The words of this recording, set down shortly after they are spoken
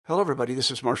Hello, everybody. This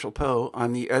is Marshall Poe.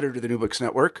 I'm the editor of the New Books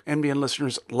Network. NBN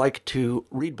listeners like to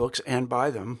read books and buy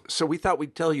them. So we thought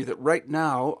we'd tell you that right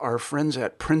now, our friends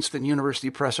at Princeton University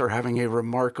Press are having a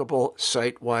remarkable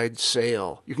site-wide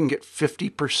sale. You can get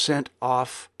 50%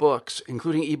 off books,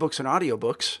 including ebooks and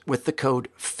audiobooks, with the code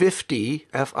 50,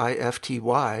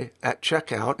 F-I-F-T-Y, at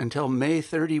checkout until May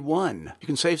 31. You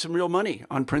can save some real money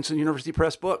on Princeton University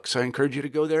Press books. I encourage you to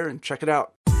go there and check it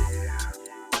out.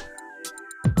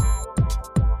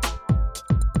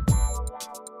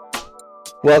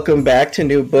 Welcome back to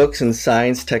New Books in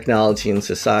Science, Technology, and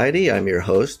Society. I'm your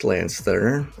host, Lance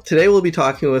Thurner. Today we'll be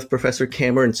talking with Professor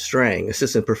Cameron Strang,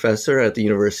 Assistant Professor at the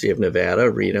University of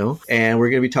Nevada, Reno, and we're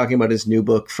going to be talking about his new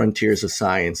book, Frontiers of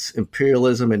Science,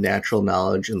 Imperialism and Natural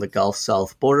Knowledge in the Gulf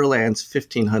South Borderlands,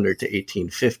 1500 to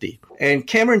 1850. And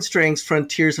Cameron Strang's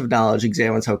Frontiers of Knowledge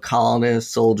examines how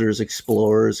colonists, soldiers,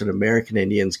 explorers, and American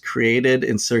Indians created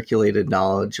and circulated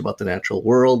knowledge about the natural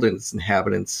world and its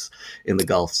inhabitants in the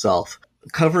Gulf South.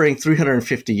 Covering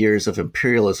 350 years of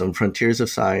imperialism, Frontiers of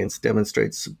Science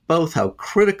demonstrates both how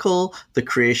critical the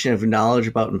creation of knowledge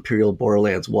about imperial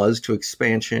borderlands was to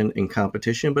expansion and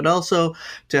competition, but also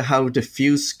to how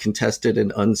diffuse, contested,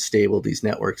 and unstable these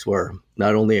networks were.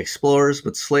 Not only explorers,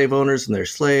 but slave owners and their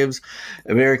slaves,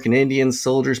 American Indians,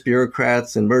 soldiers,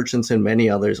 bureaucrats, and merchants, and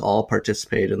many others all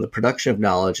participated in the production of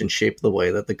knowledge and shaped the way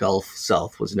that the Gulf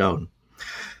South was known.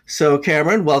 So,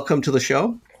 Cameron, welcome to the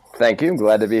show. Thank you. I'm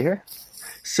glad to be here.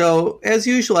 So, as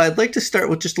usual, I'd like to start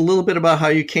with just a little bit about how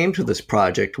you came to this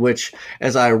project, which,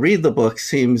 as I read the book,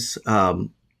 seems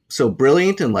so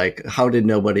brilliant and like, how did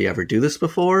nobody ever do this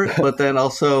before? But then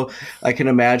also, I can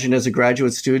imagine as a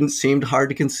graduate student, seemed hard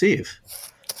to conceive.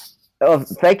 Oh,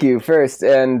 thank you first.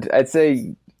 And I'd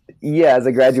say, yeah, as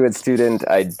a graduate student,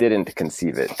 I didn't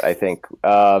conceive it. I think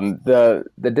the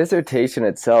dissertation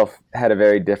itself had a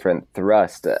very different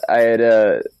thrust. I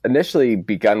had initially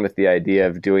begun with the idea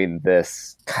of doing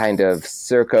this kind of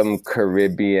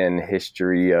circum-Caribbean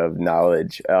history of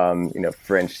knowledge,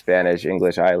 French, Spanish,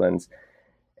 English islands.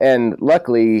 And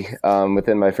luckily,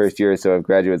 within my first year or so of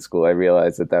graduate school, I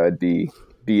realized that would be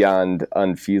beyond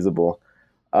unfeasible.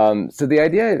 So the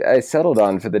idea I settled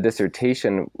on for the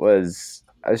dissertation was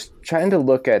I was trying to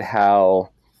look at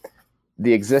how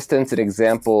the existence and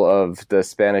example of the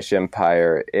Spanish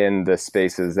Empire in the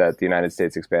spaces that the United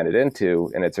States expanded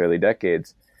into in its early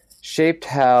decades shaped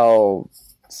how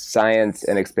science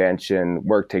and expansion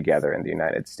worked together in the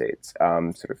United States,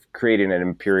 sort of creating an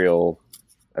imperial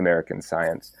American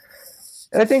science.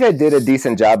 And I think I did a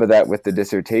decent job of that with the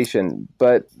dissertation.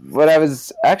 But what I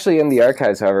was actually in the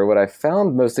archives, however, what I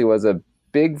found mostly was a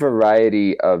big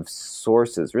variety of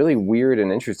sources, really weird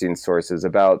and interesting sources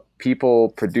about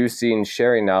people producing,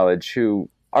 sharing knowledge who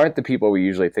aren't the people we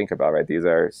usually think about, right? These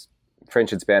are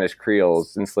French and Spanish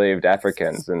Creoles, enslaved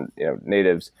Africans, and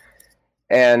natives.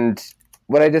 And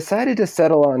what I decided to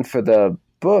settle on for the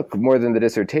book more than the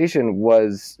dissertation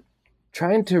was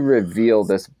trying to reveal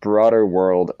this broader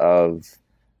world of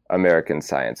American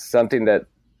science, something that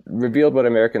revealed what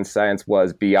American science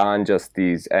was beyond just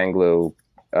these Anglo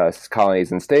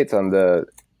colonies and states on the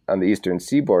eastern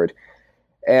seaboard.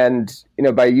 And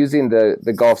by using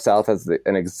the Gulf South as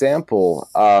an example,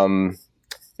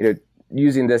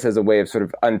 using this as a way of sort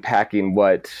of unpacking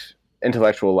what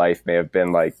intellectual life may have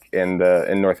been like in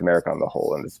North America on the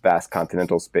whole, in this vast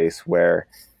continental space where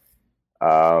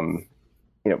the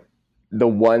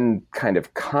one kind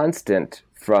of constant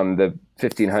from the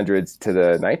 1500s to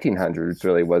the 1900s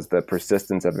really was the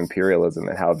persistence of imperialism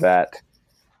and how that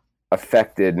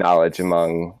affected knowledge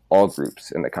among all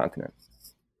groups in the continent.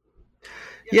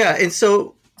 Yeah, and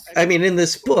so, I mean, in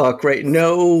this book, right,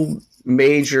 no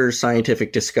major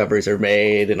scientific discoveries are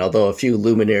made, and although a few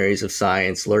luminaries of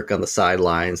science lurk on the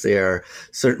sidelines, they are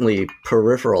certainly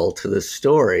peripheral to this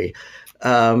story.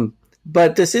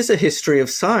 But this is a history of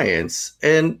science,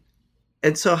 and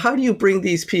so how do you bring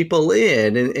these people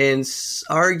in and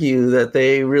argue that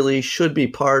they really should be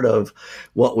part of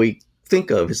what we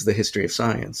think of as the history of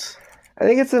science? I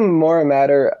think it's more a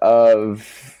matter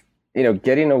of,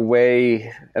 getting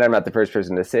away, and I'm not the first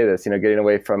person to say this, getting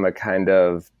away from a kind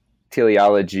of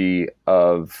teleology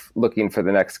of looking for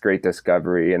the next great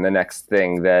discovery and the next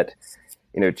thing that,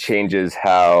 changes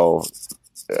how,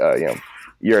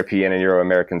 European and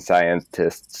Euro-American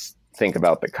scientists think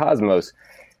about the cosmos,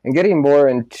 and getting more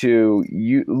into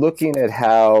looking at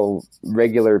how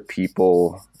regular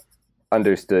people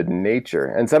understood nature.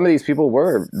 And some of these people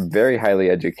were very highly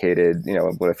educated,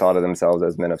 would have thought of themselves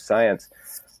as men of science.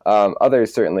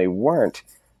 Others certainly weren't.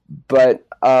 But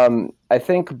I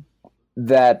think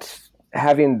that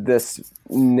having this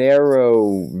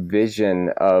narrow vision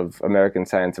of American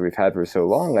science that we've had for so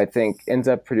long, I think ends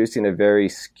up producing a very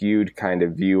skewed kind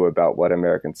of view about what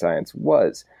American science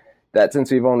was. That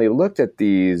since we've only looked at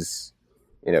these,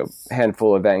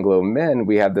 handful of Anglo men,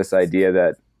 we have this idea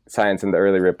that science in the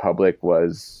early republic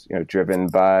was, driven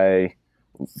by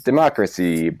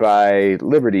democracy, by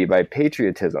liberty, by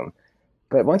patriotism.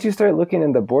 But once you start looking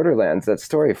in the borderlands, that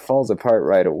story falls apart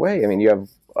right away. I mean, you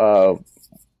have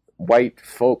white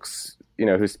folks,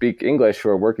 who speak English who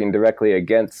are working directly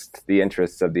against the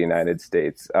interests of the United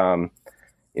States.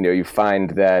 You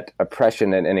find that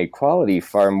oppression and inequality,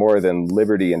 far more than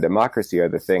liberty and democracy, are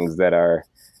the things that are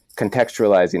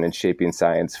contextualizing and shaping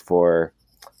science for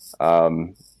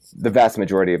the vast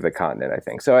majority of the continent, I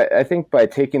think. So I think by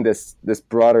taking this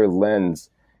broader lens,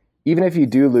 even if you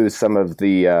do lose some of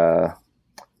the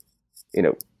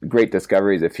great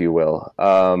discoveries, if you will,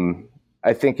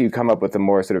 I think you come up with a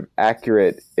more sort of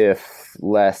accurate, if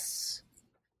less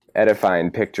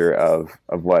edifying picture of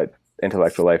what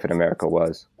intellectual life in America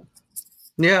was.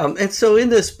 Yeah, and so in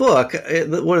this book,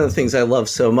 one of the things I love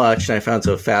so much and I found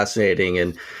so fascinating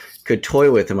and could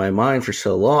toy with in my mind for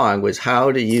so long was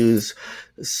how to use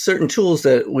certain tools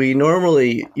that we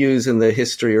normally use in the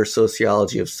history or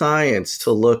sociology of science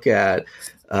to look at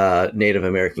Native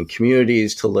American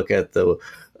communities, to look at the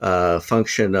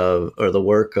function of or the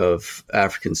work of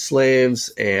African slaves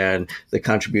and the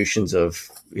contributions of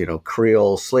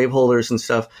Creole slaveholders and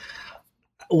stuff.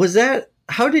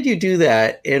 How did you do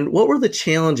that, and what were the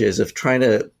challenges of trying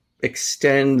to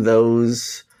extend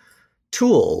those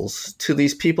tools to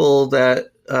these people that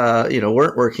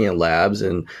weren't working in labs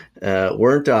and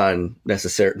weren't on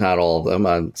not all of them,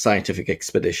 on scientific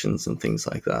expeditions and things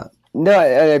like that? No, I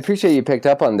appreciate you picked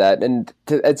up on that. And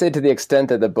I'd say to the extent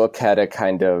that the book had a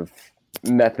kind of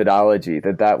methodology,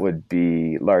 that would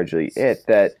be largely it.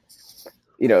 That,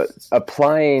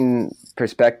 applying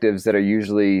perspectives that are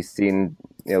usually seen,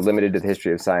 limited to the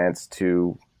history of science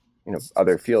to,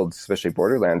 other fields, especially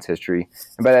borderlands history.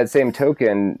 And by that same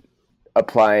token,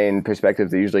 applying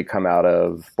perspectives that usually come out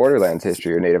of borderlands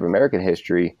history or Native American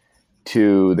history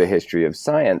to the history of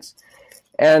science.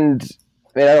 And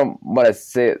I don't want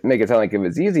to make it sound like it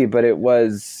was easy, but it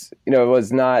was, it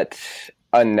was not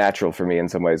unnatural for me in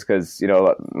some ways because,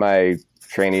 my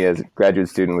training as a graduate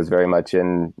student was very much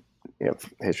in,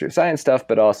 history of science stuff,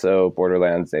 but also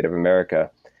borderlands, Native America.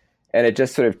 And it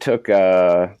just sort of took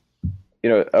a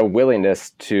willingness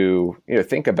to,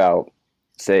 think about,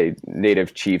 say,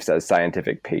 Native chiefs as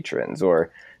scientific patrons,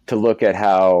 or to look at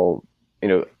how,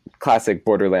 classic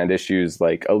borderland issues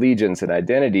like allegiance and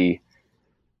identity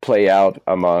play out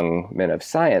among men of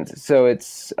science. So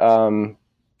it's, I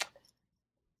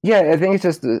think it's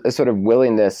just a sort of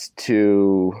willingness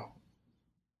to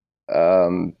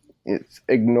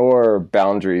ignore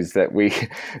boundaries that we've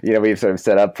sort of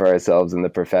set up for ourselves in the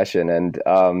profession. And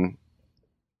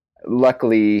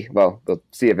luckily, well, we'll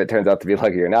see if it turns out to be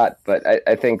lucky or not, but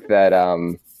I think that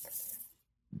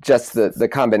just the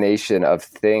combination of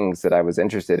things that I was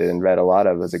interested in and read a lot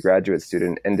of as a graduate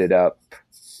student ended up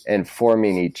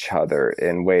informing each other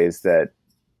in ways that,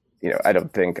 I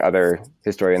don't think other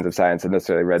historians of science have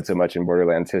necessarily read so much in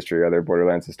borderlands history, or other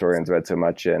borderlands historians read so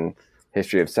much in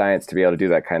history of science to be able to do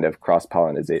that kind of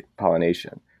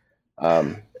cross-pollination.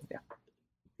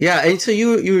 Yeah, and so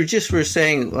you were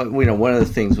saying, one of the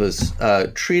things was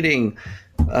treating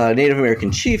Native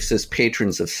American chiefs as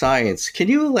patrons of science. Can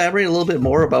you elaborate a little bit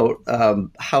more about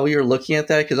how you're looking at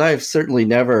that? Because I've certainly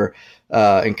never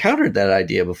encountered that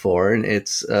idea before, and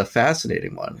it's a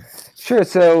fascinating one. Sure.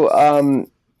 So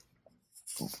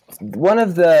one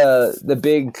of the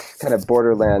big kind of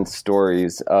borderland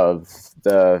stories of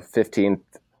the 16th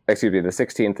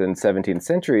and 17th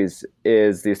centuries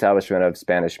is the establishment of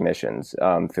Spanish missions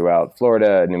throughout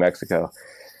Florida and New Mexico.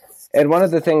 And one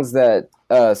of the things that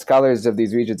scholars of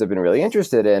these regions have been really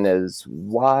interested in is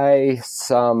why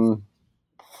some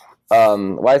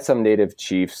Native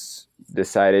chiefs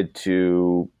decided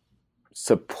to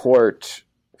support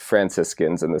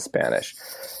Franciscans and the Spanish.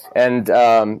 And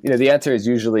the answer is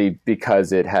usually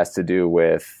because it has to do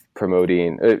with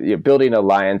promoting, building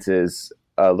alliances,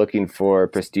 looking for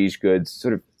prestige goods,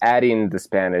 sort of adding the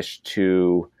Spanish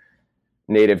to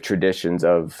Native traditions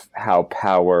of how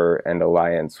power and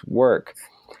alliance work.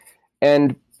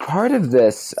 And part of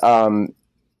this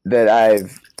that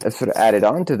I've sort of added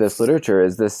on to this literature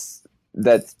is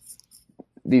that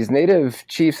these Native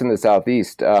chiefs in the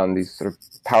Southeast, these sort of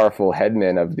powerful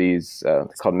headmen of these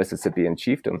called Mississippian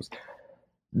chiefdoms,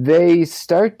 they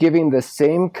start giving the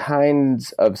same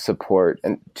kinds of support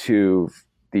to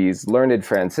these learned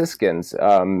Franciscans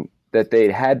that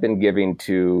they had been giving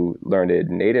to learned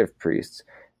native priests,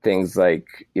 things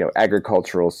like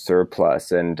agricultural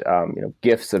surplus and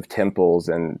gifts of temples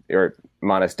or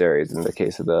monasteries in the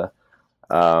case of the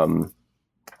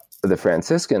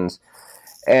Franciscans.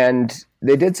 And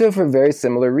they did so for very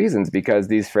similar reasons, because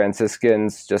these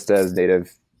Franciscans, just as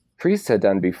native priests had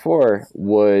done before,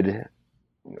 would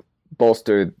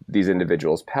bolster these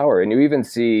individuals' power. And you even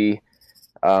see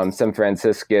some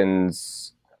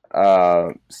Franciscans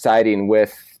siding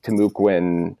with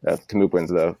Timucuans,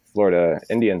 the Florida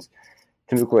Indians,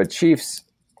 Timucua chiefs,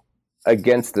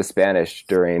 against the Spanish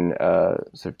during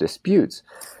sort of disputes.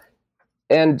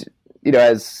 And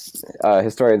as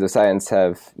historians of science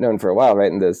have known for a while,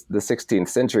 right, in the 16th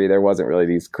century, there wasn't really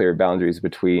these clear boundaries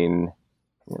between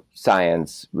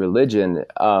science, religion,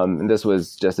 and this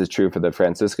was just as true for the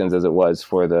Franciscans as it was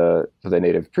for the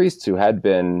native priests who had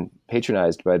been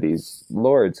patronized by these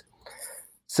lords.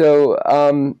 So,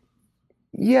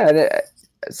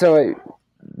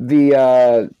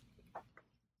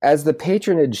 as the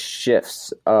patronage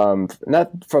shifts,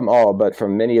 not from all, but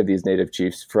from many of these native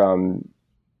chiefs, from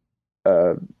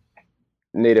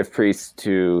native priests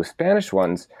to Spanish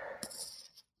ones,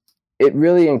 it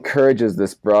really encourages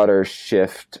this broader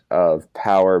shift of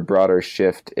power, broader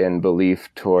shift in belief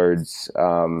towards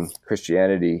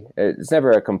Christianity. It's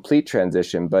never a complete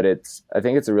transition, but I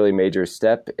think it's a really major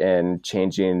step in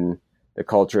changing the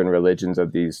culture and religions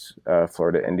of these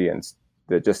Florida Indians.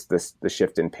 The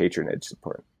shift in patronage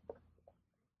support.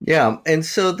 Yeah, and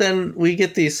so then we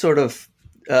get these sort of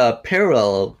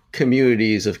parallel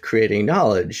communities of creating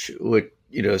knowledge, which,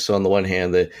 so on the one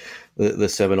hand, the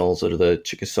Seminoles or the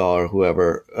Chickasaw or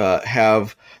whoever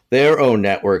have their own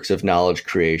networks of knowledge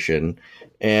creation,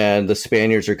 and the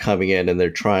Spaniards are coming in and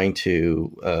they're trying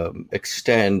to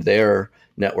extend their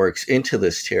networks into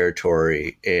this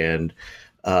territory and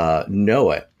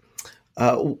know it.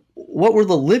 What were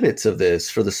the limits of this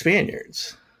for the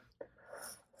Spaniards?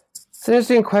 It's an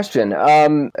interesting question.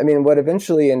 What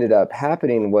eventually ended up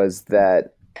happening was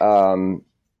that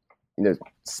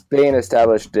Spain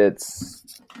established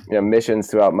its missions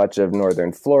throughout much of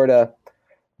northern Florida,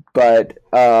 but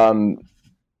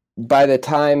by the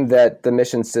time that the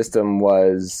mission system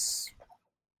was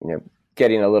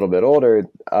getting a little bit older,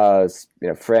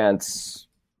 France,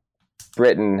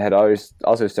 Britain had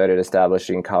also started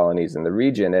establishing colonies in the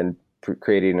region and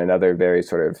creating another very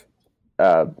sort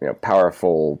of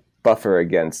powerful buffer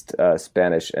against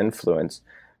Spanish influence.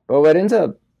 But what ends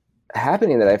up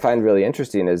happening that I find really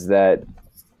interesting is that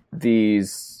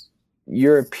these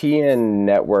European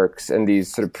networks and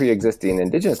these sort of pre-existing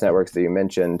indigenous networks that you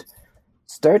mentioned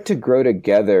start to grow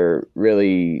together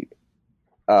really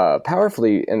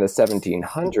powerfully in the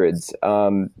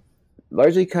 1700s,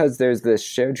 largely because there's this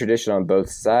shared tradition on both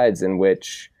sides in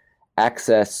which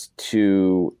access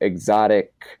to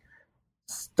exotic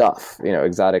stuff,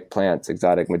 exotic plants,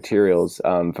 exotic materials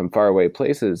from faraway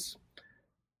places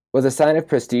was a sign of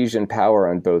prestige and power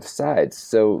on both sides.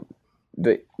 So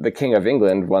the King of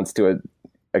England wants to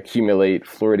accumulate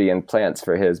Floridian plants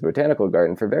for his botanical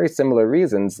garden for very similar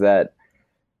reasons that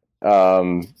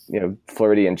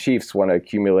Floridian chiefs want to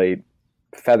accumulate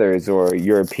feathers or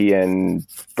European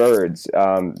birds,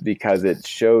 because it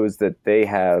shows that they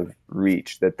have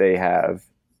reach, that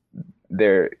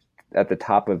they're at the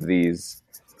top of these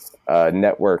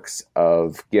networks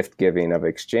of gift giving, of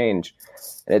exchange.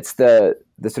 And it's the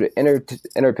sort of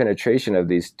interpenetration of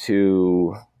these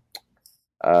two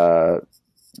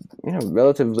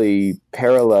relatively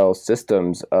parallel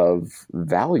systems of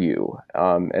value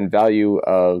and value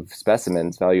of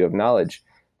specimens, value of knowledge,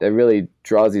 that really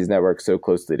draws these networks so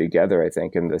closely together, I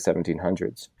think, in the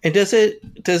 1700s. And does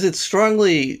it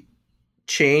strongly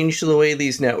change the way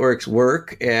these networks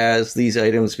work as these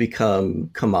items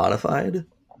become commodified?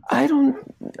 I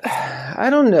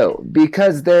don't know,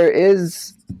 because there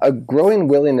is a growing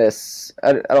willingness,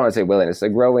 I don't want to say willingness, a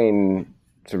growing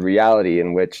reality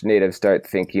in which natives start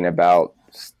thinking about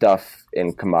stuff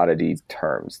in commodity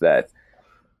terms, that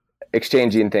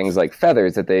exchanging things like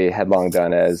feathers that they had long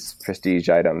done as prestige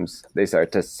items, they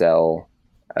start to sell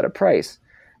at a price.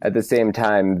 At the same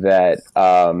time that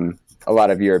a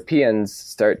lot of Europeans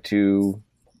start to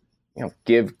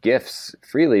give gifts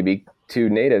freely to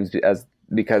natives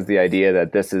because the idea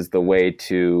that this is the way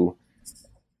to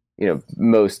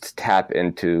most tap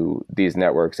into these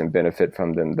networks and benefit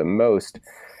from them the most.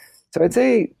 So I'd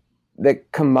say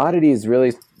that commodities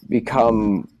really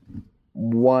become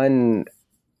one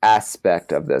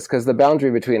aspect of this, because the boundary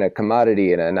between a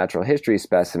commodity and a natural history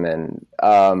specimen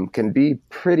can be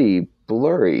pretty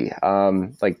blurry,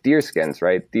 like deer skins,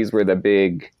 right? These were the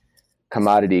big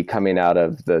commodity coming out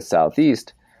of the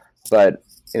Southeast. but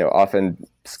often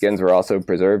skins were also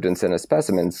preserved and sent as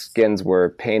specimens. Skins were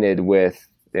painted with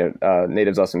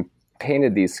natives also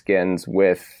painted these skins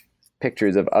with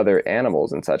pictures of animal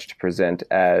animals and such to present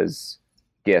as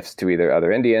gifts to either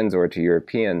other Indians or to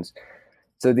Europeans.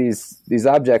 So these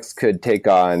objects could take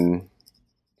on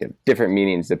different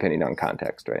meanings depending on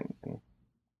context, right?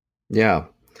 Yeah.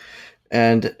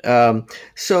 And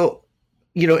so,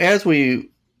 as we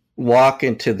walk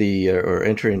into or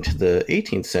enter into the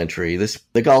 18th century,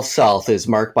 the Gulf South is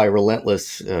marked by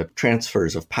relentless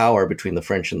transfers of power between the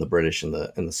French and the British and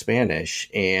the Spanish,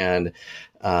 and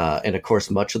of course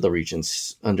much of the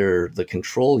region's under the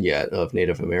control yet of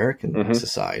Native American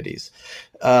societies.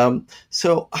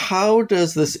 So how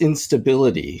does this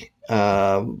instability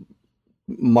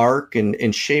mark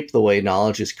and shape the way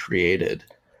knowledge is created?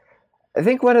 I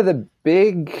think one of the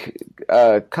big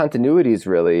continuities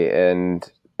really in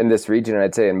this region, and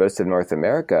I'd say in most of North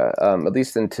America, at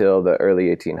least until the early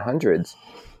 1800s,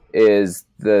 is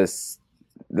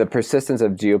the persistence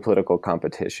of geopolitical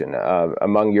competition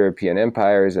among European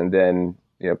empires, and then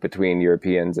between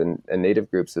Europeans and native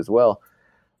groups as well,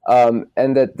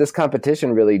 and that this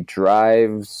competition really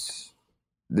drives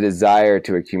the desire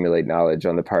to accumulate knowledge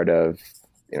on the part of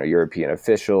European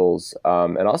officials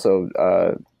and also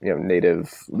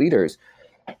native leaders.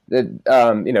 That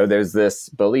there's this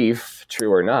belief,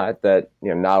 true or not, that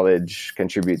knowledge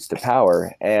contributes to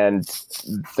power, and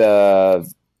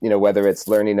whether it's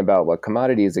learning about what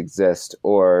commodities exist,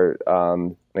 or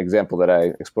an example that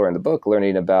I explore in the book,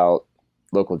 learning about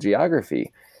local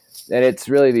geography. And it's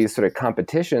really these sort of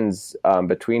competitions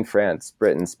between France,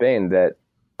 Britain, Spain that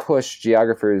push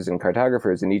geographers and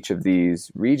cartographers in each of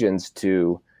these regions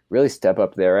to really step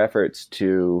up their efforts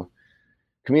to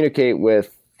communicate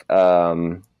with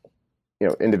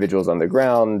individuals on the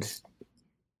ground,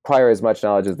 acquire as much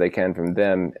knowledge as they can from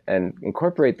them, and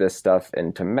incorporate this stuff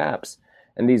into maps.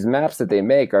 And these maps that they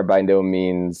make are by no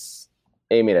means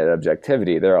aiming at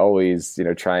objectivity. They're always,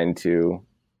 trying to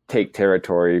take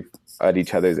territory at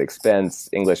each other's expense.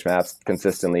 English maps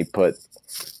consistently put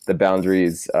the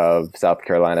boundaries of South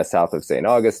Carolina south of St.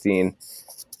 Augustine.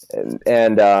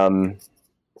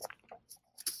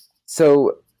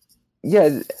 So,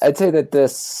 yeah, I'd say that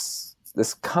this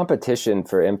competition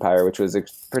for empire, which was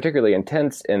particularly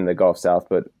intense in the Gulf South,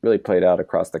 but really played out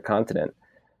across the continent,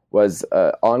 was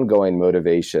an ongoing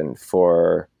motivation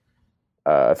for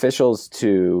officials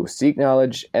to seek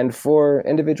knowledge and for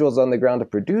individuals on the ground to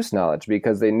produce knowledge,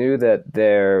 because they knew that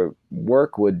their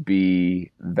work would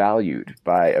be valued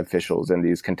by officials in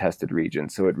these contested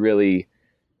regions. So it really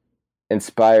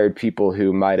inspired people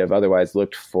who might have otherwise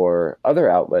looked for other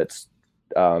outlets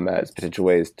as potential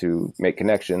ways to make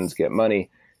connections, get money,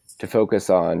 to focus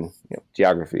on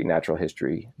geography, natural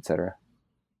history, etc.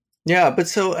 Yeah, but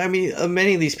so, I mean,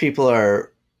 many of these people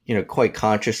are, quite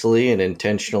consciously and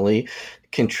intentionally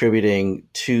contributing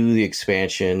to the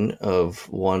expansion of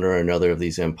one or another of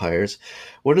these empires.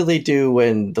 What do they do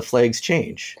when the flags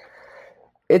change?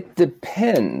 It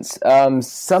depends.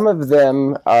 Some of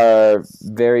them are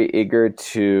very eager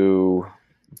to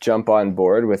jump on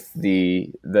board with the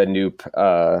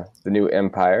new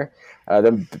empire.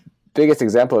 The biggest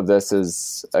example of this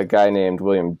is a guy named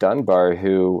William Dunbar,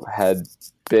 who had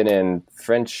been in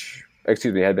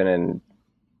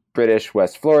British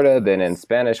West Florida, then in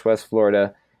Spanish West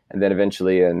Florida, and then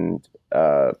eventually in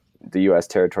the U.S.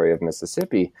 territory of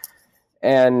Mississippi.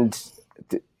 And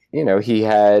he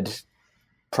had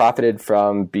profited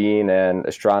from being an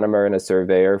astronomer and a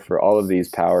surveyor for all of these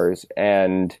powers.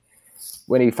 And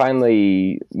when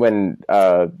the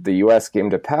U.S. came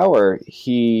to power,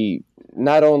 he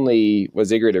not only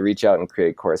was eager to reach out and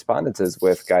create correspondences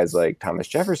with guys like Thomas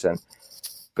Jefferson,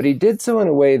 but he did so in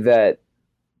a way that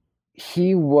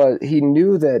he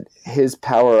knew that his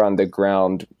power on the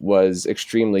ground was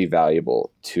extremely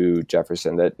valuable to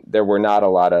Jefferson, that there were not a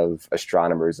lot of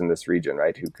astronomers in this region,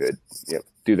 right, who could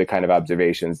do the kind of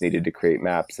observations needed to create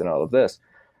maps and all of this.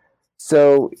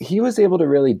 So he was able to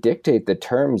really dictate the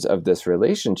terms of this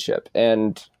relationship.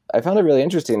 And I found it really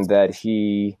interesting that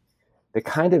the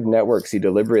kind of networks he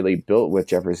deliberately built with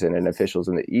Jefferson and officials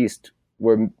in the East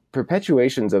were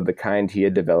perpetuations of the kind he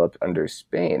had developed under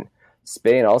Spain.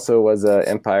 Spain also was an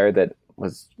empire that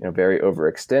was very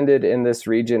overextended in this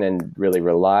region and really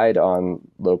relied on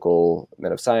local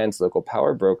men of science, local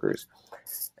power brokers.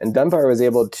 And Dunbar was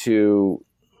able to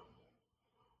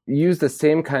use the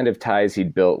same kind of ties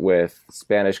he'd built with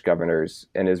Spanish governors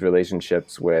in his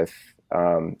relationships with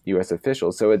U.S.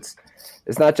 officials. So it's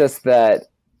not just that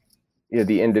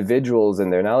the individuals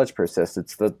and their knowledge persists.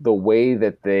 It's the way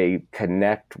that they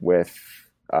connect with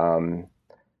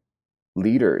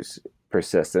leaders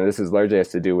persists. And this is largely has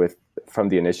to do with from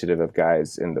the initiative of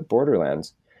guys in the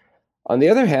borderlands. On the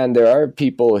other hand, there are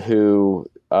people who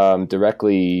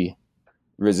directly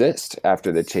resist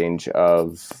after the change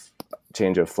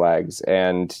of flags,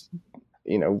 and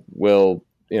will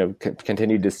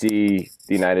continue to see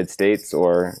the United States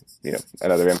or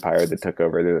another empire that took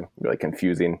over the really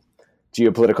confusing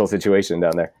geopolitical situation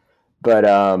down there, but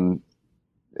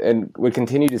and would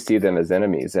continue to see them as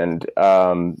enemies, and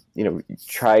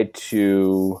try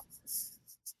to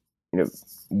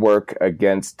work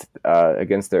against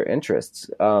their interests.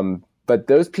 But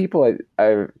those people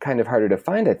are kind of harder to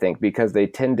find, I think, because they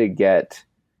tend to get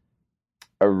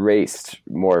erased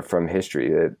more from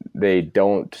history. They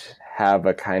don't have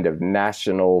a kind of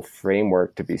national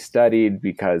framework to be studied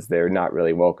because they're not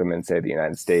really welcome in, say, the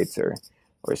United States or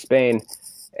Spain,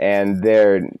 and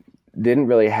they didn't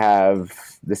really have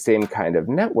the same kind of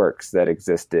networks that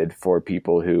existed for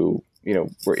people who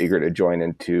were eager to join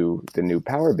into the new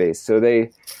power base. So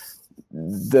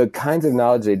the kinds of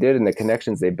knowledge they did and the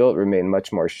connections they built remain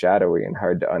much more shadowy and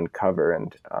hard to uncover.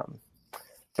 And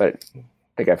but I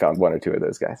think I found one or two of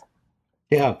those guys.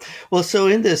 Yeah. Well, so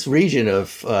in this region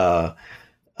of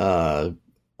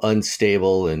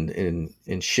unstable and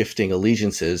shifting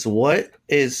allegiances, what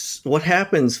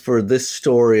happens for this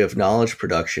story of knowledge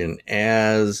production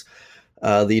as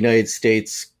the United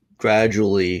States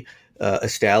gradually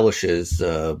establishes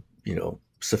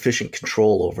sufficient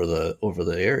control over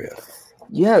the area?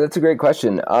 Yeah, that's a great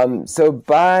question. So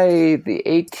by the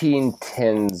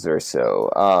 1810s or so,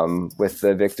 with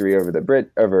the victory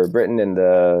over Britain in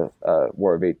the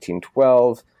War of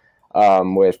 1812,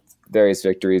 with various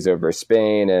victories over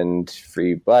Spain and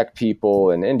free black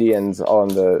people and Indians all in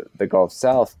the Gulf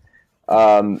South,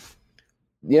 the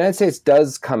United States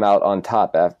does come out on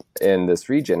top in this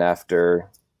region after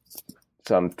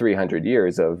some 300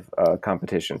 years of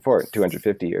competition for it,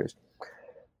 250 years.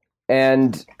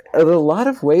 And in a lot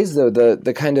of ways, though,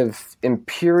 the kind of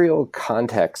imperial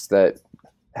context that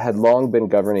had long been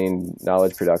governing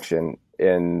knowledge production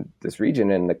in this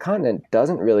region and the continent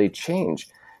doesn't really change,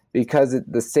 because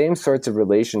the same sorts of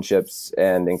relationships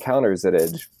and encounters that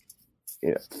had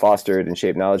fostered and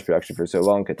shaped knowledge production for so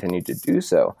long continued to do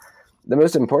so. The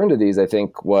most important of these, I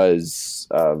think, was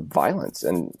violence,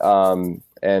 and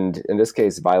in this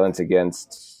case, violence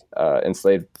against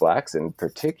enslaved blacks in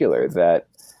particular. That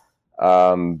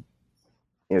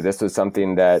this was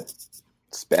something that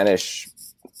Spanish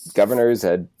governors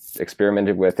had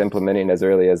experimented with implementing as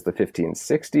early as the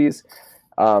 1560s,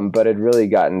 but had really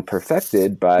gotten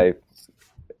perfected by,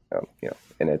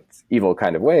 in its evil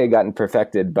kind of way, gotten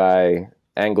perfected by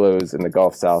Anglos in the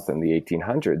Gulf South in the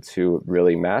 1800s, who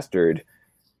really mastered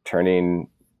turning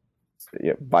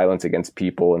violence against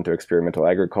people into experimental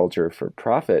agriculture for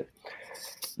profit.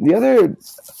 The other,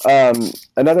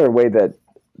 another way that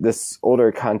this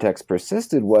older context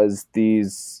persisted was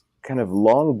these kind of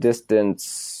long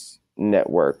distance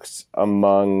networks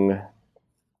among,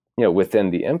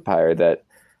 within the empire, that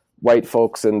white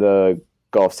folks in the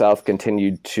Gulf South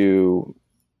continued to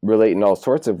relate in all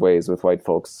sorts of ways with white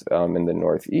folks in the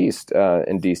Northeast,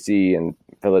 in DC and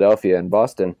Philadelphia and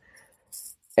Boston.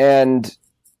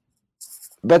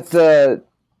 But the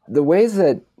ways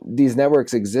that these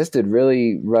networks existed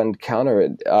really run counter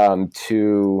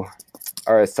to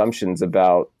our assumptions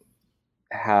about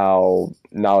how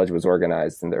knowledge was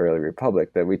organized in the early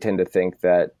republic, that we tend to think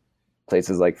that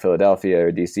places like Philadelphia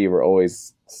or DC were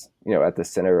always, at the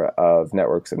center of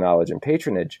networks of knowledge and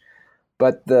patronage.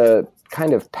 But the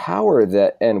kind of power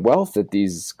and wealth that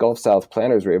these Gulf South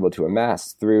planners were able to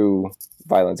amass through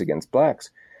violence against blacks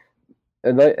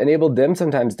enabled them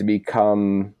sometimes to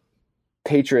become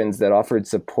patrons that offered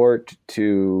support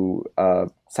to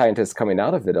scientists coming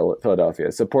out of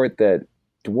Philadelphia, support that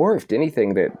dwarfed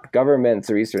anything that governments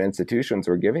or Eastern institutions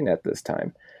were giving at this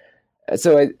time.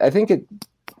 So I think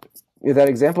that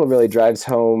example really drives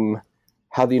home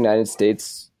how the United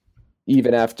States,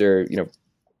 even after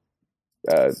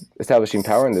establishing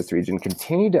power in this region,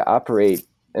 continued to operate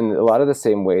in a lot of the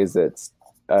same ways that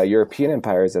European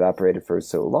empires had operated for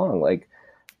so long. Like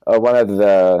one of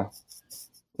the,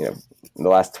 in the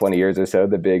last 20 years or so,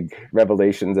 the big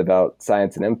revelations about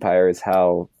science and empire is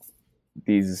how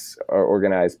these are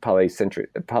organized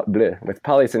with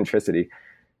polycentricity.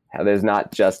 How there's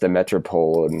not just a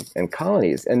metropole and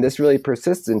colonies. And this really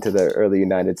persists into the early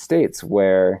United States,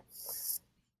 where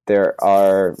there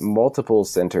are multiple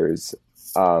centers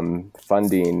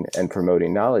funding and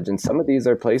promoting knowledge. And some of these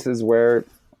are places where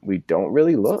we don't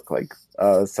really look, like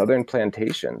southern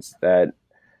plantations that,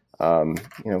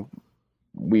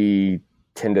 we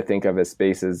tend to think of as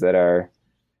spaces that are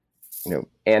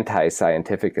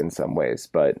anti-scientific in some ways,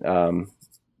 but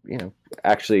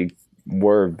actually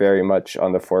were very much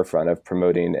on the forefront of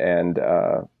promoting and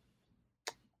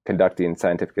conducting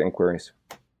scientific inquiries.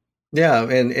 Yeah,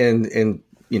 and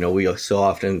we so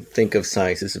often think of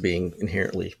science as being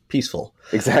inherently peaceful.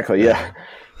 Exactly. Yeah.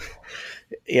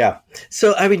 Yeah.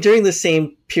 So, I mean, during the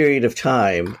same period of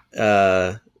time,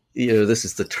 this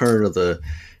is the turn of the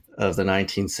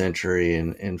 19th century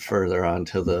and further on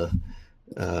to the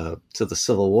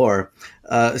Civil War.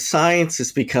 Science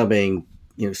is becoming,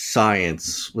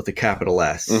 science with a capital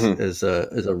S, Mm-hmm. as a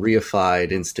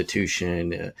reified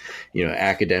institution,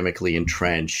 academically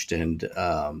entrenched and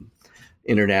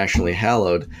internationally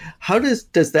hallowed. How does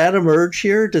that emerge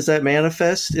here? Does that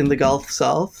manifest in the Gulf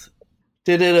South?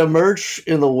 Did it emerge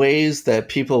in the ways that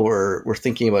people were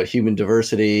thinking about human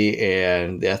diversity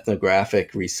and the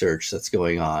ethnographic research that's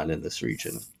going on in this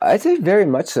region? I'd say very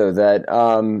much so. That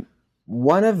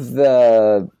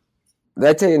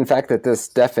I'd say, in fact, that this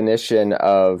definition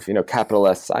of capital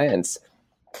S science,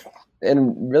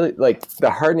 and really like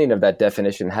the hardening of that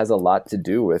definition, has a lot to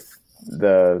do with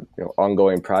the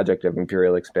ongoing project of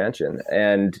imperial expansion,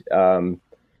 and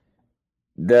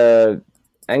the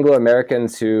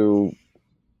Anglo-Americans who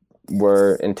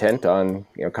were intent on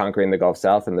conquering the Gulf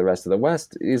South and the rest of the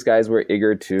West. These guys were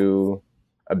eager to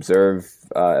observe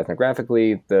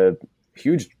ethnographically the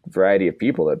huge variety of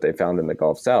people that they found in the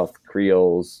Gulf South: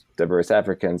 Creoles, diverse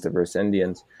Africans, diverse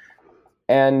Indians.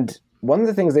 And one of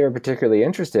the things they were particularly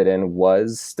interested in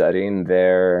was studying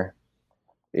their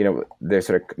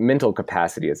sort of mental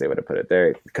capacity, as they would have put it,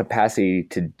 their capacity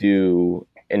to do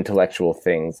intellectual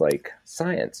things like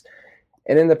science.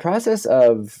 And in the process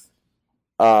of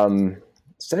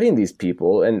studying these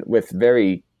people, and with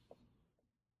very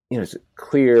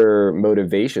clear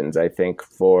motivations, I think,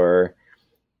 for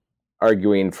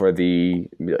arguing for the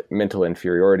mental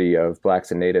inferiority of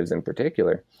blacks and natives in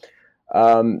particular,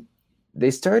 they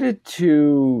started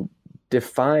to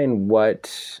define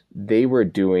what they were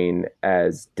doing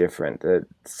as different.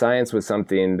 Science was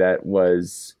something that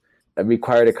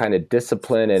required a kind of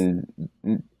discipline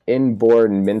and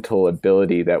inborn mental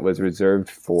ability that was reserved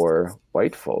for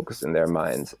white folks in their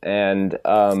minds. And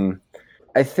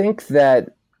I think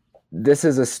that this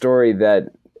is a story that,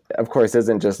 of course,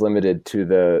 isn't just limited to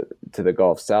the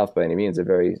Gulf South by any means, a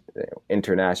very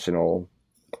international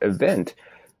event.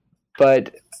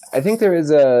 But I think there is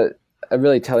a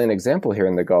really telling example here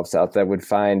in the Gulf South that would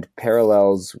find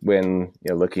parallels when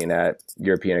looking at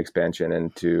European expansion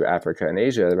into Africa and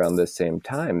Asia around this same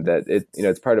time. That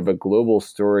it's part of a global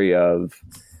story of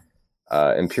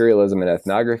imperialism and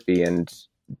ethnography, and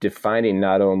defining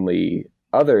not only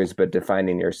others but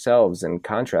defining yourselves in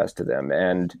contrast to them,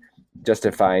 and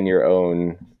justifying your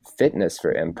own fitness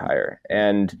for empire.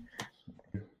 And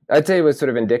I'd say it was sort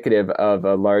of indicative of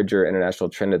a larger international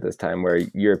trend at this time, where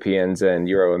Europeans and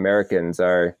Euro-Americans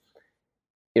are,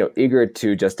 eager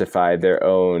to justify their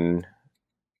own,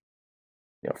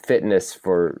 fitness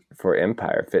for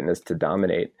empire, fitness to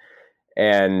dominate,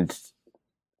 and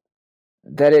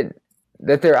that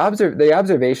the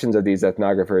observations of these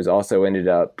ethnographers also ended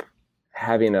up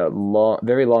having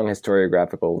very long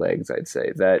historiographical legs. I'd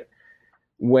say that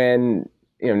when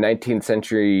 19th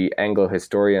century Anglo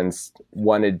historians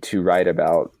wanted to write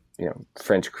about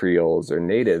French Creoles or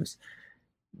natives,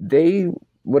 they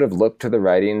would have looked to the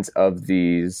writings of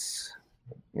these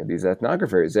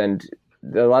ethnographers, and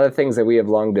a lot of things that we have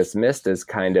long dismissed as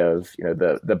kind of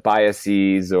the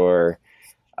biases or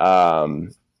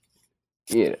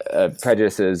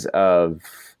prejudices of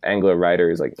Anglo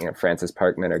writers like Francis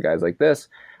Parkman or guys like this.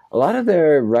 A lot of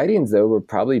their writings, though, were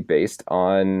probably based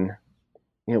on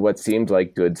what seemed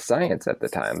like good science at the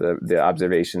time, the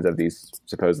observations of these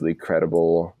supposedly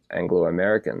credible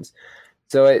Anglo-Americans.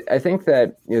 So I think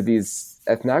that these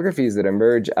ethnographies that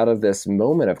emerge out of this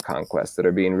moment of conquest that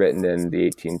are being written in the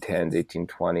 1810s,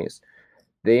 1820s,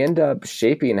 they end up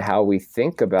shaping how we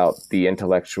think about the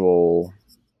intellectual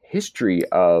history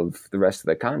of the rest of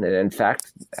the continent. In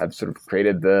fact, have sort of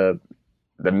created the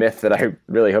myth that I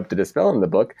really hope to dispel in the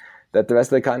book, that the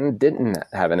rest of the continent didn't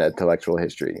have an intellectual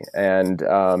history, and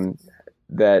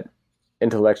that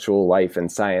intellectual life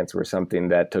and science were something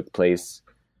that took place,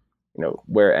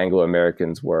 where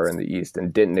Anglo-Americans were in the East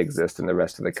and didn't exist in the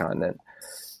rest of the continent.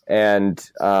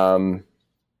 And,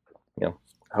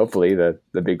 hopefully the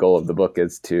big goal of the book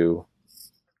is to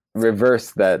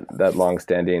reverse that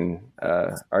longstanding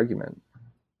argument.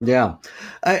 Yeah.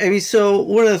 I mean, so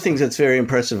one of the things that's very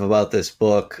impressive about this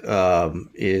book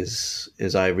is,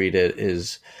 as I read it,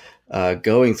 is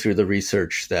going through the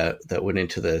research that went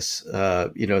into this.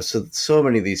 So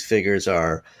many of these figures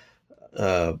are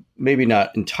maybe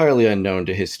not entirely unknown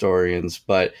to historians,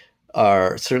 but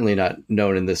are certainly not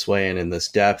known in this way and in this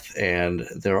depth. And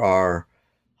there are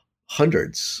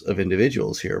hundreds of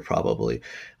individuals here, probably.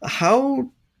 How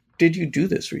did you do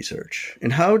this research,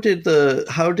 and how did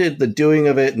the doing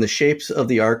of it and the shapes of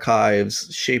the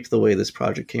archives shape the way this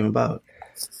project came about?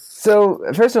 So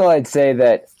first of all, I'd say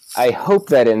that I hope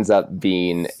that ends up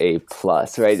being a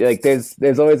plus, right? Like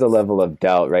there's always a level of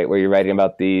doubt, right, where you're writing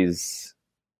about these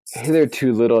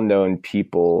hitherto little known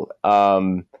people,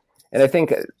 and I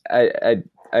think I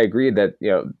agree that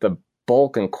the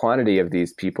bulk and quantity of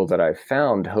these people that I've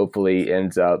found hopefully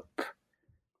ends up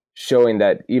showing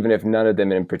that even if none of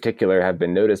them in particular have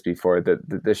been noticed before,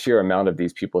 the sheer amount of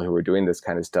these people who are doing this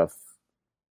kind of stuff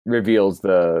reveals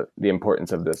the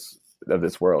importance of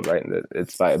this world, right, and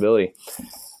its viability.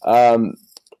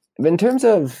 In terms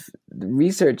of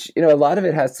research, a lot of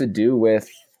it has to do with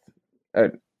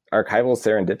archival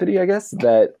serendipity, I guess.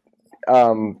 That,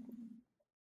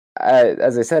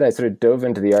 as I said, I sort of dove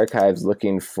into the archives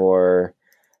looking for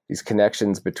these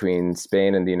connections between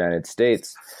Spain and the United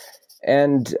States.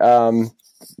 And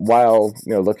while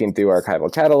looking through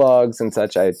archival catalogs and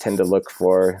such, I tend to look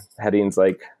for headings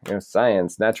like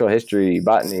science, natural history,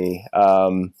 botany,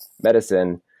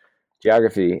 medicine,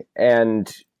 geography,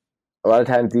 and a lot of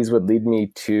times these would lead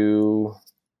me to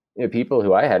people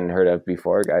who I hadn't heard of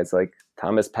before, guys like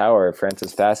Thomas Power,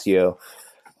 Francis Facio,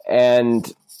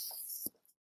 and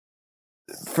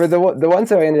for the ones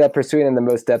that I ended up pursuing in the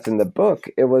most depth in the book,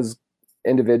 it was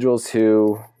individuals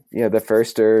who the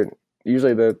first or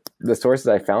usually the sources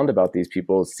I found about these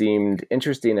people seemed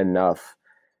interesting enough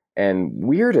and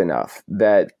weird enough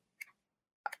that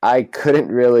I couldn't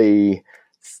really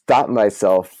stop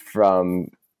myself from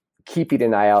keeping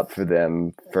an eye out for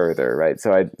them further, right?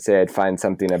 So I'd say I'd find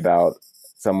something about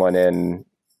someone in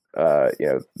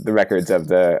the records of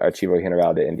the Archivo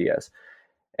General de Indias.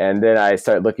 And then I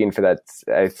start looking for that.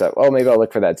 I thought, well, maybe I'll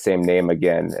look for that same name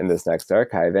again in this next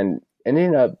archive. And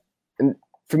ended up, and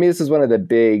for me, this is one of the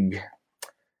big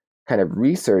kind of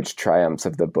research triumphs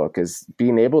of the book, is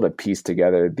being able to piece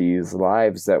together these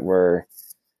lives that were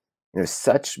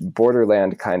such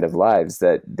borderland kind of lives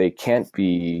that they can't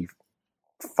be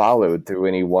followed through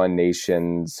any one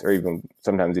nation's or even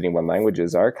sometimes any one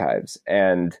language's archives,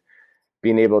 and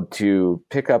being able to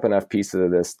pick up enough pieces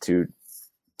of this to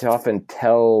often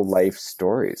tell life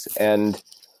stories. And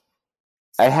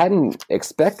I hadn't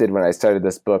expected when I started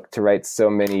this book to write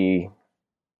so many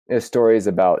stories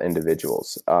about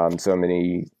individuals, so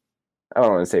many, I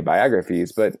don't want to say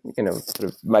biographies, but sort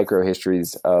of micro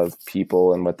histories of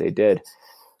people and what they did.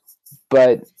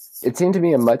 But it seemed to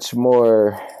me a much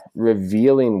more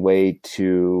revealing way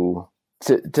to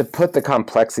put the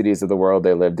complexities of the world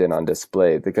they lived in on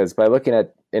display, because by looking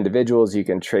at individuals, you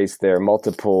can trace their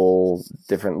multiple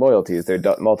different loyalties, their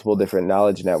multiple different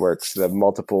knowledge networks, the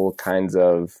multiple kinds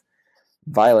of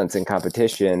violence and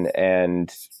competition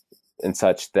and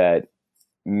such that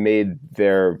made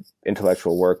their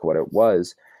intellectual work what it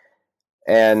was.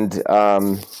 And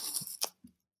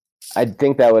I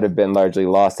think that would have been largely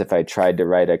lost if I tried to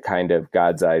write a kind of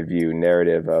God's eye view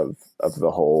narrative of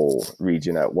the whole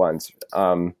region at once.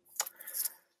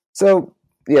 So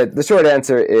yeah, the short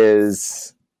answer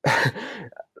is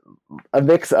a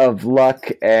mix of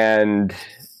luck and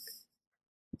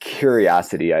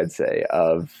curiosity, I'd say,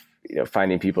 of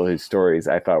finding people whose stories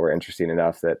I thought were interesting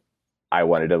enough that I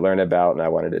wanted to learn about and I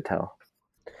wanted to tell.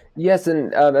 Yes,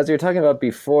 and as we were talking about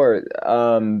before,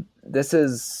 this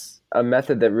is a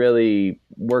method that really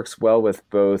works well with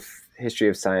both history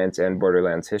of science and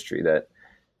Borderlands history, that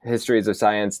histories of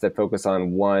science that focus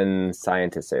on one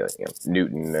scientist, say like,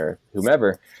 Newton or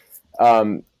whomever,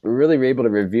 really were able to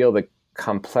reveal the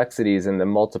complexities and the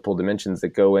multiple dimensions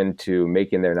that go into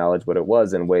making their knowledge what it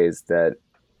was in ways that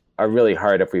are really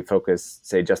hard if we focus,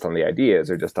 say, just on the ideas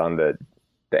or just on the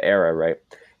era, right?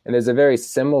 And there's a very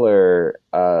similar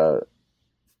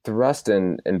thrust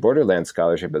in Borderlands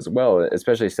scholarship as well,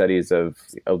 especially studies of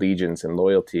allegiance and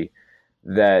loyalty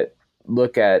that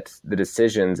look at the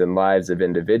decisions and lives of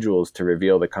individuals to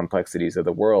reveal the complexities of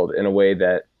the world in a way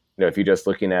that, if you're just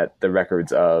looking at the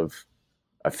records of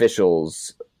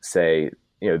officials, say,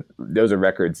 those are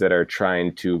records that are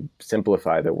trying to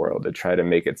simplify the world, to try to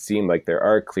make it seem like there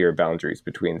are clear boundaries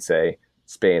between, say,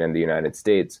 Spain and the United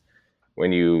States.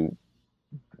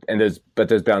 But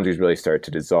those boundaries really start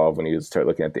to dissolve when you start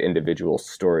looking at the individual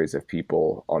stories of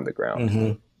people on the ground.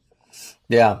 Mm-hmm.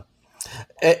 Yeah.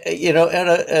 And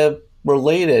a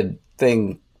related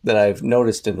thing that I've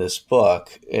noticed in this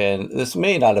book, and this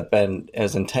may not have been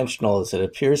as intentional as it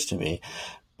appears to me,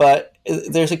 but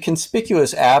there's a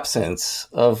conspicuous absence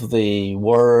of the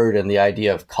word and the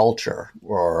idea of culture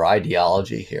or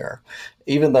ideology here,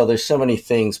 even though there's so many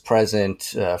things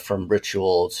present, from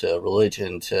ritual to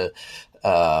religion to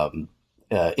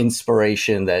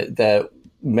inspiration that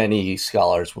many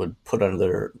scholars would put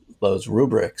under those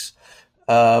rubrics.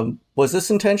 Was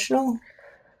this intentional?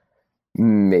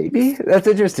 Maybe. That's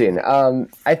interesting.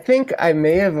 I think I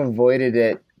may have avoided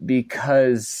it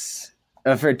because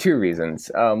for two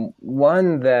reasons.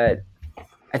 One, that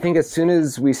I think as soon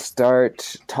as we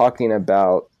start talking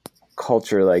about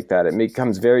culture like that, it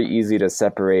becomes very easy to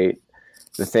separate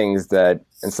the things that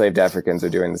enslaved Africans are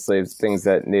doing, things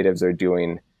that natives are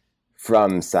doing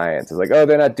from science. It's like, oh,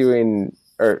 they're not doing,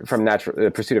 or from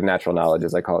the pursuit of natural knowledge,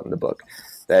 as I call it in the book.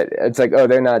 That it's like, oh,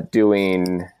 they're not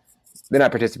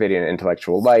participating in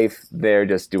intellectual life. They're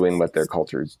just doing what their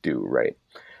cultures do, right?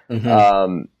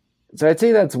 Mm-hmm. So I'd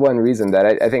say that's one reason that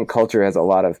I think culture has a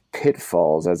lot of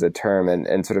pitfalls as a term,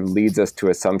 and sort of leads us to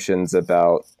assumptions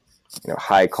about,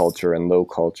 high culture and low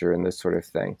culture and this sort of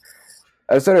thing.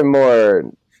 A sort of more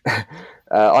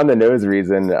on the nose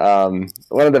reason.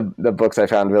 One of the books I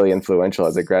found really influential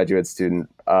as a graduate student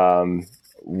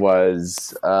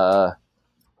was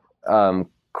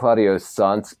Claudio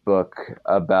Sant's book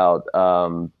about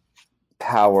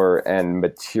power and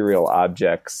material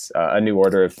objects, A New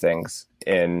Order of Things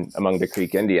among the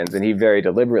Creek Indians. And he very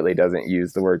deliberately doesn't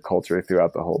use the word culture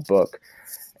throughout the whole book.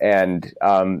 And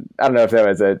I don't know if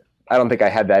I don't think I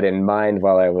had that in mind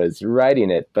while I was writing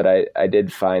it, but I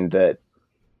did find that,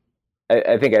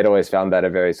 I think I'd always found that a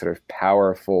very sort of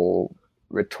powerful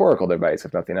rhetorical device,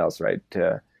 if nothing else, right?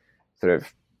 To sort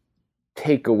of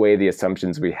take away the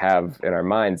assumptions we have in our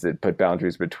minds that put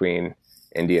boundaries between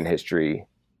Indian history,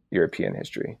 European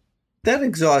history. That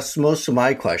exhausts most of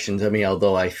my questions. I mean,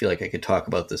 although I feel like I could talk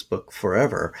about this book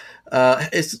forever. Are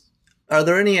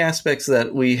there any aspects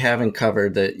that we haven't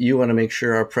covered that you want to make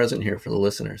sure are present here for the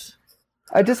listeners?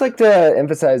 I'd just like to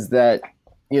emphasize that,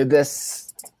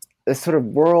 this sort of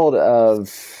world of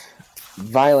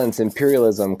violence,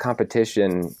 imperialism,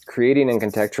 competition, creating and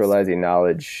contextualizing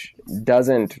knowledge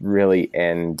doesn't really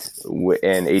end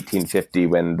in 1850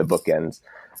 when the book ends.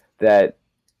 That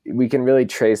we can really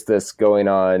trace this going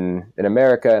on in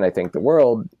America, and I think the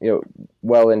world,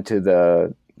 well into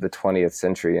the 20th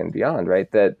century and beyond,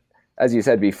 right? That, as you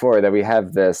said before, that we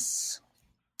have this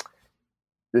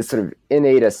sort of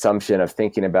innate assumption of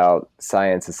thinking about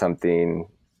science as something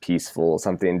peaceful,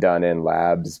 something done in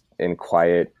labs, in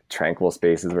quiet, tranquil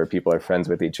spaces where people are friends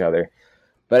with each other.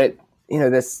 But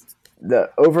the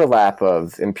overlap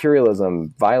of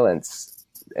imperialism, violence,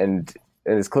 and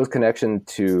its close connection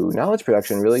to knowledge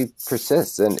production really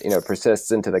persists, and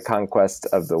persists into the conquest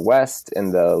of the West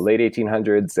in the late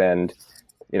 1800s. And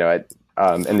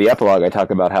in the epilogue, I talk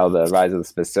about how the rise of the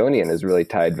Smithsonian is really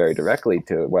tied very directly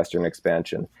to Western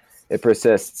expansion. It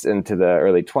persists into the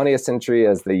early 20th century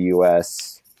as the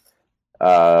U.S.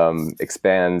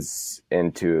 Expands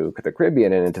into the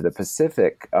Caribbean and into the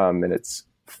Pacific in its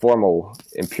formal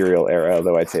imperial era,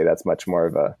 although I'd say that's much more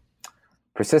of a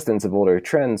persistence of older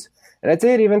trends. And I'd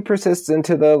say it even persists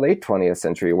into the late 20th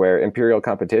century, where imperial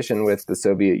competition with the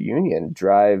Soviet Union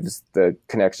drives the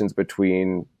connections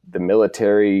between the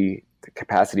military, the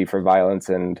capacity for violence,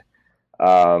 and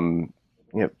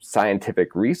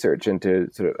scientific research into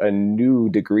sort of a new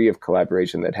degree of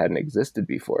collaboration that hadn't existed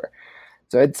before.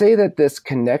 So I'd say that this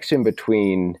connection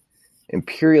between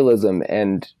imperialism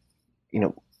and,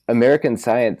 American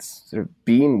science sort of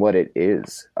being what it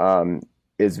is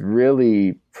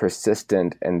really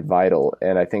persistent and vital,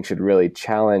 and I think should really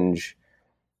challenge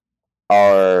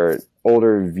our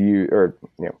older view, or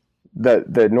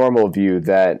the normal view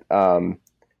that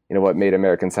what made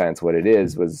American science what it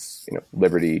is was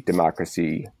liberty,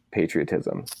 democracy,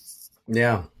 patriotism.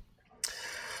 Yeah.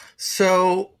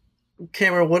 So,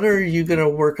 Cameron, what are you going to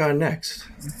work on next?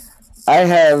 I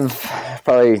have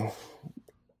probably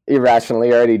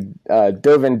irrationally already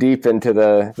dove in deep into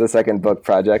the second book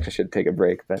project. I should take a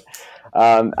break, but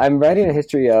I'm writing a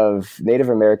history of Native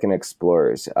American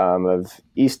explorers, of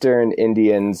Eastern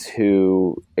Indians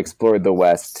who explored the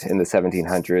West in the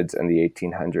 1700s and the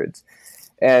 1800s.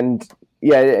 And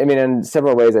yeah, I mean, in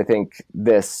several ways, I think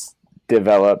this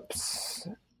develops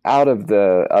out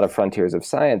of frontiers of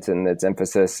science and its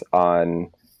emphasis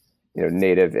on,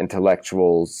 Native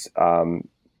intellectuals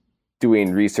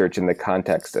doing research in the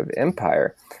context of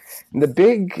empire. And the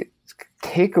big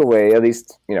takeaway, at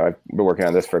least, I've been working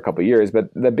on this for a couple of years,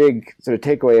 but the big sort of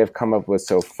takeaway I've come up with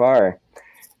so far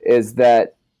is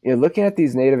that, looking at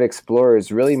these Native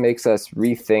explorers really makes us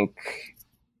rethink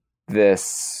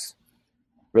this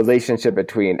relationship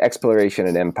between exploration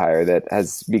and empire that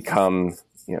has become,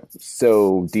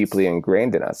 so deeply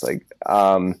ingrained in us.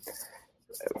 And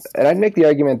I'd make the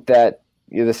argument that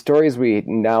the stories we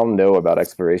now know about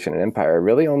exploration and empire are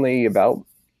really only about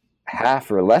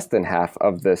half or less than half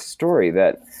of the story.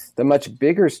 That the much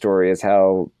bigger story is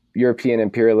how European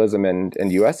imperialism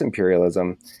and U.S.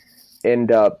 imperialism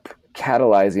end up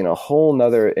catalyzing a whole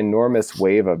nother enormous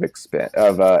wave of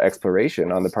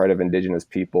exploration on the part of indigenous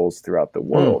peoples throughout the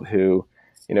world, who,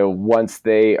 once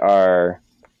they are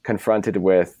confronted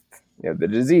with the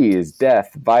disease,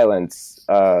 death, violence,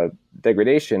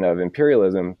 degradation of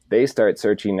imperialism, they start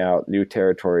searching out new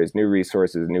territories, new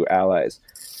resources, new allies.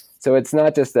 So it's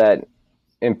not just that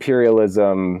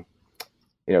imperialism,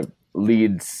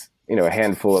 leads a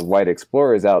handful of white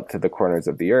explorers out to the corners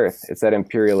of the earth. It's that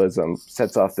imperialism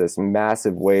sets off this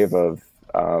massive wave of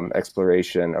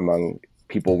exploration among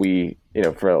people we,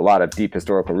 for a lot of deep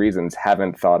historical reasons,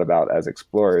 haven't thought about as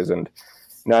explorers. And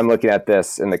I'm looking at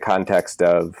this in the context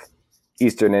of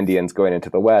Eastern Indians going into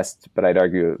the West, but I'd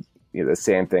argue the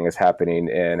same thing is happening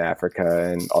in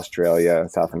Africa and Australia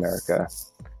and South America.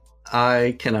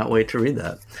 I cannot wait to read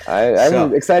that.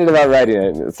 I'm excited about writing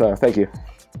it, so thank you.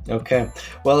 Okay.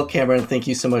 Well, Cameron, thank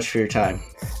you so much for your time.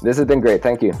 This has been great.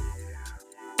 Thank you.